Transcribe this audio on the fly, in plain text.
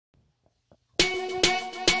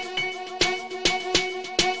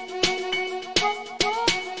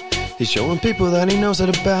He's showing people that he knows it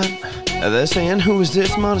about. They're saying, who is this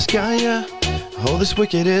Marnus guy? Yeah, oh, this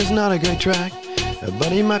wicked is not a great track, but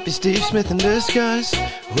he might be Steve Smith in disguise.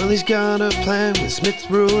 Well, he's got a plan with Smith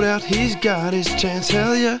ruled out. He's got his chance,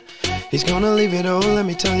 hell yeah. He's gonna leave it all, let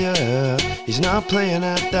me tell ya. He's not playing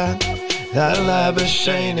at that. That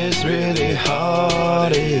Labuschagne is really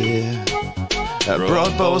hardy. That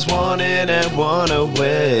broadbow's one in and one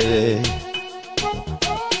away.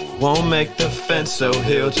 Won't make the fence, so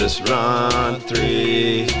he'll just run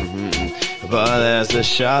three. But there's a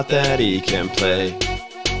shot that he can play.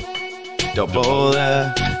 Don't bowl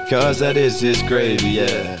there, cause that is his gravy,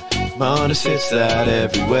 yeah. Marnus hits that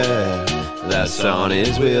everywhere. That's on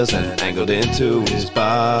his wheels and angled into his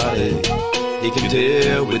body. He can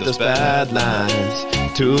deal with those bad lines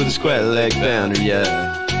to the square leg boundary,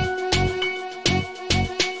 yeah.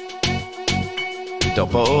 Don't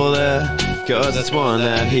bowl there, cause that's one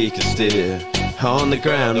that he can steer on the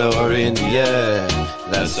ground or in the air.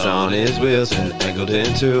 That's on his wheels and angled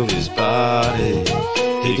into his body.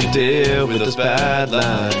 He can deal with those bad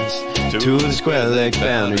lines to the square leg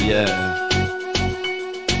boundary, yeah.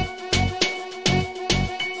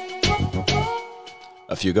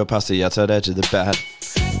 A few go past the outside edge of the bat.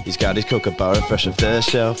 He's got his kookaburra fresh off the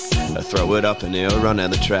shelf. Throw it up and he'll run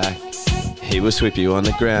down the track. He will sweep you on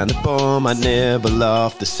the ground. The ball might nibble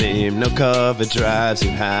off the seam. No cover drives, you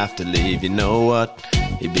have to leave. You know what?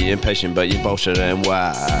 He'd be impatient, but you're bullshit and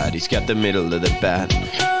wide. He's got the middle of the bat.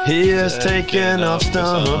 He has taken off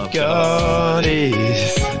stump guard.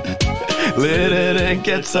 He's lit it and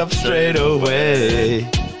gets up straight away.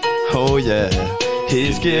 Oh yeah,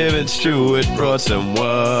 he's giving Stewart Broad some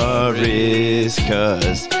worries,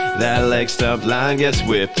 cause that leg stump line gets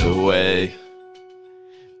whipped away.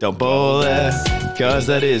 Don't bowl there, cause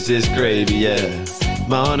that is his gravy, yeah.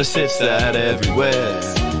 Marnus hits that everywhere.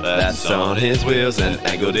 That's on his wheels and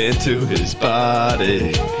angled into his body.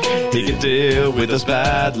 He can deal with those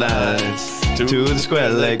bad lines to the square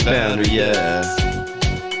leg boundary, yeah.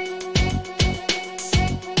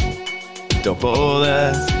 Don't bowl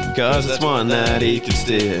there, cause that's one that he can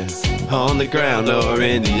steer on the ground or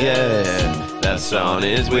in the air. That's on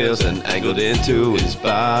his wheels and angled into his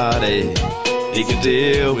body. He can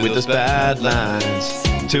deal with those bad lines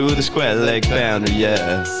to the square leg boundary,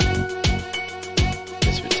 yeah.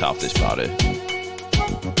 It's been tough, this body.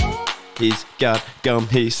 He's got gum,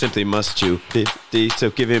 he simply must chew 50, so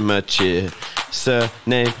give him a cheer.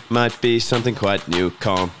 Surname might be something quite new,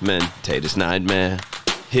 commentator's nightmare.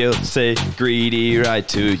 He'll say greedy right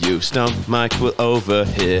to you, stump mic will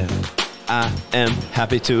overhear. I am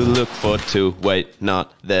happy to look for two, wait,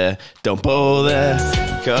 not there. Don't bowl there,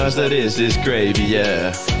 cause that is his gravy,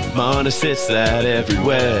 yeah. Marnus hits that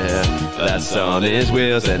everywhere. That's on his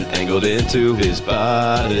wheels and angled into his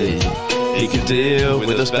body. He can deal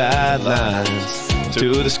with those bad lines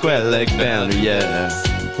to the square leg boundary, yeah.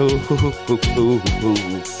 Ooh, ooh, ooh, ooh,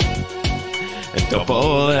 ooh. And don't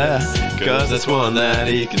bowl there, cause that's one that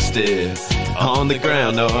he can steer on the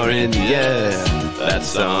ground or in the air.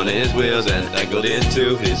 That's on his wheels and angled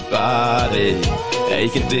into his body. Yeah, he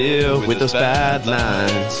can deal with those bad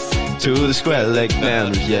lines to the square leg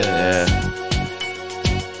boundary, yeah.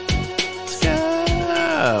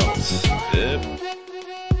 Scouts. Yep.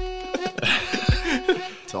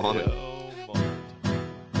 It's on it.